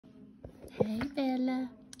Hey, Bella.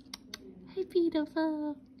 Hey,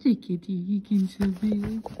 beautiful. Look at you, you can so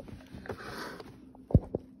big.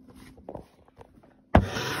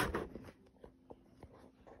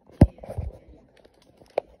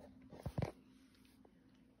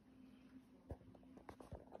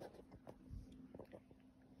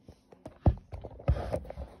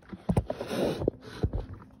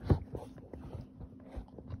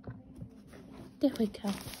 There we go.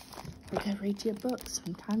 We're gonna read you a book.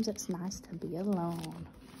 Sometimes it's nice to be alone.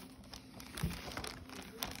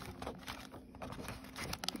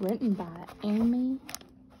 Written by Amy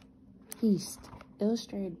Heast.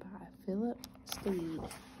 Illustrated by Philip Steed.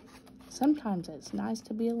 Sometimes it's nice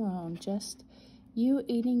to be alone. Just you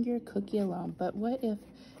eating your cookie alone. But what if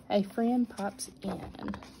a friend pops in?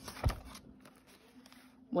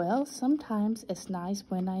 Well, sometimes it's nice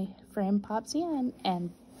when a friend pops in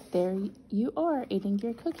and there you are eating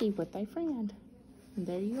your cookie with a friend. And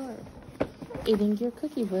there you are eating your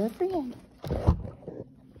cookie with a friend.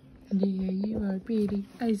 There you are, pretty.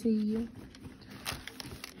 I see you.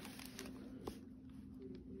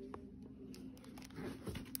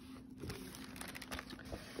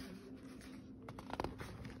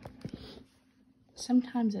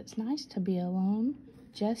 Sometimes it's nice to be alone.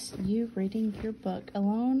 Just you reading your book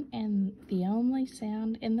alone, and the only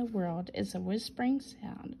sound in the world is a whispering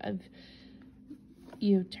sound of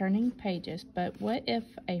you turning pages. But what if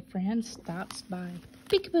a friend stops by?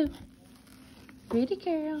 Peekaboo! Pretty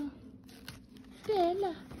girl.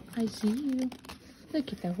 Bella, I see you.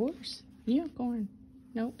 Look at the horse. Unicorn.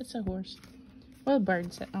 No, it's a horse. Well, a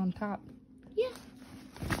bird sitting on top. Yeah.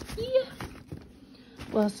 Yeah.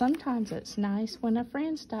 Well, sometimes it's nice when a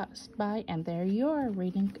friend stops by and there you are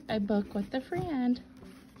reading a book with a friend.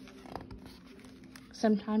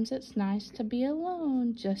 Sometimes it's nice to be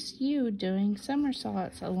alone, just you doing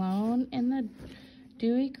somersaults alone in the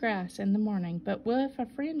dewy grass in the morning. But what if a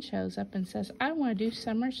friend shows up and says, I want to do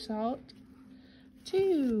somersault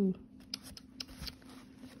too?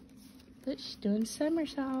 Look, she's doing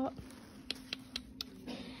somersault.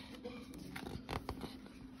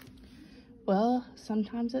 Well,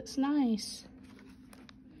 sometimes it's nice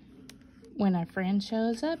when a friend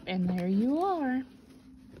shows up and there you are,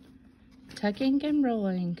 tucking and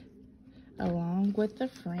rolling along with a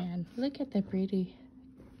friend. Look at the pretty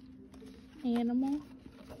animal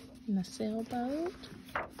in the sailboat.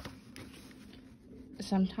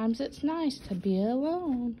 Sometimes it's nice to be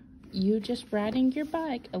alone. You just riding your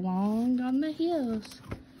bike along on the hills,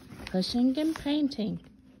 pushing and panting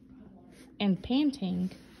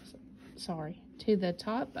to the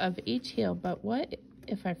top of each hill. But what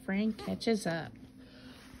if a friend catches up?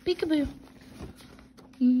 Peekaboo.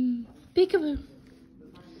 Peekaboo.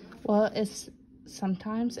 Well,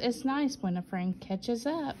 sometimes it's nice when a friend catches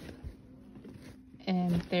up.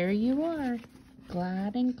 And there you are,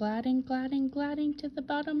 gliding to the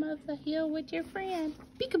bottom of the hill with your friend.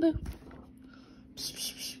 Peekaboo.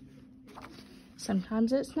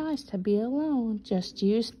 Sometimes it's nice to be alone, just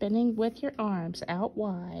you spinning with your arms out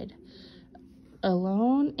wide,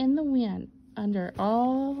 alone in the wind, under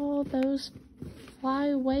all those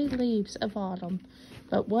flyaway leaves of autumn.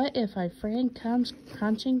 But what if a friend comes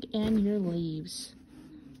crunching in your leaves?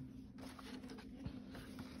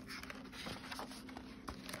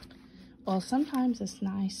 Well, sometimes it's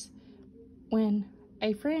nice when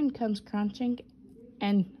a friend comes crunching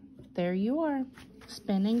and there you are,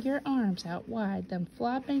 spinning your arms out wide, then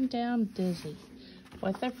flopping down dizzy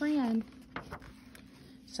with a friend.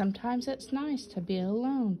 Sometimes it's nice to be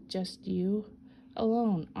alone, just you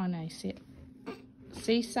alone on a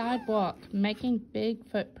seaside walk, making big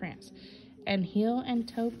footprints and heel and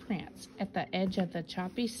toe prints at the edge of the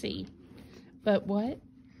choppy sea. But what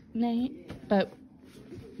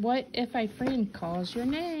if a friend calls your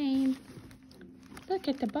name? Look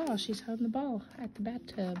at the ball. She's holding the ball at the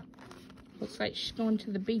bathtub. Looks like she's going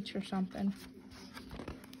to the beach or something.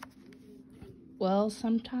 Well,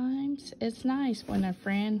 sometimes it's nice when a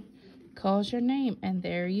friend calls your name and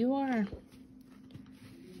there you are,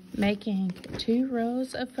 making 2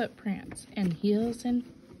 rows of footprints and heels and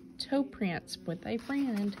toe prints with a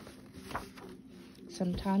friend.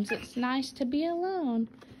 Sometimes it's nice to be alone.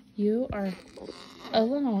 You are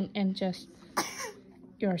alone in just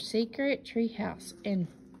your secret treehouse in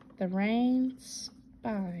the rain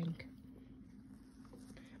spying.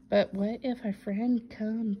 But what if a friend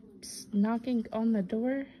comes knocking on the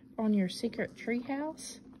door on your secret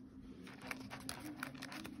treehouse?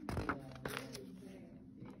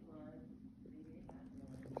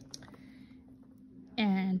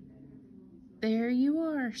 And there you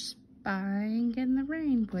are, spying in the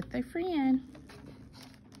rain with a friend.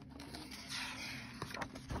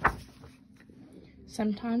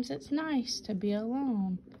 Sometimes it's nice to be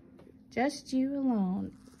alone. Just you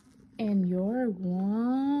alone in your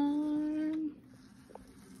warm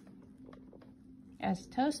as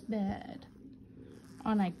toast bed.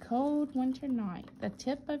 On a cold winter night, the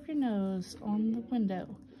tip of your nose on the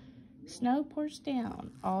window. Snow pours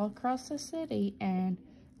down all across the city, and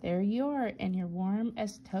there you are in your warm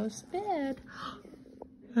as toast bed.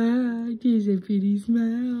 Ah, there's a pretty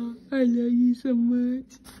smile. I love you so much.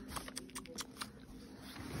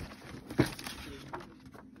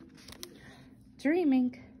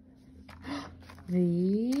 Dreaming.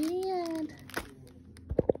 The end.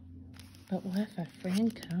 But what if a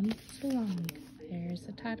friend comes along? There's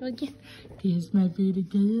the title again. Here's my pretty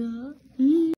girl.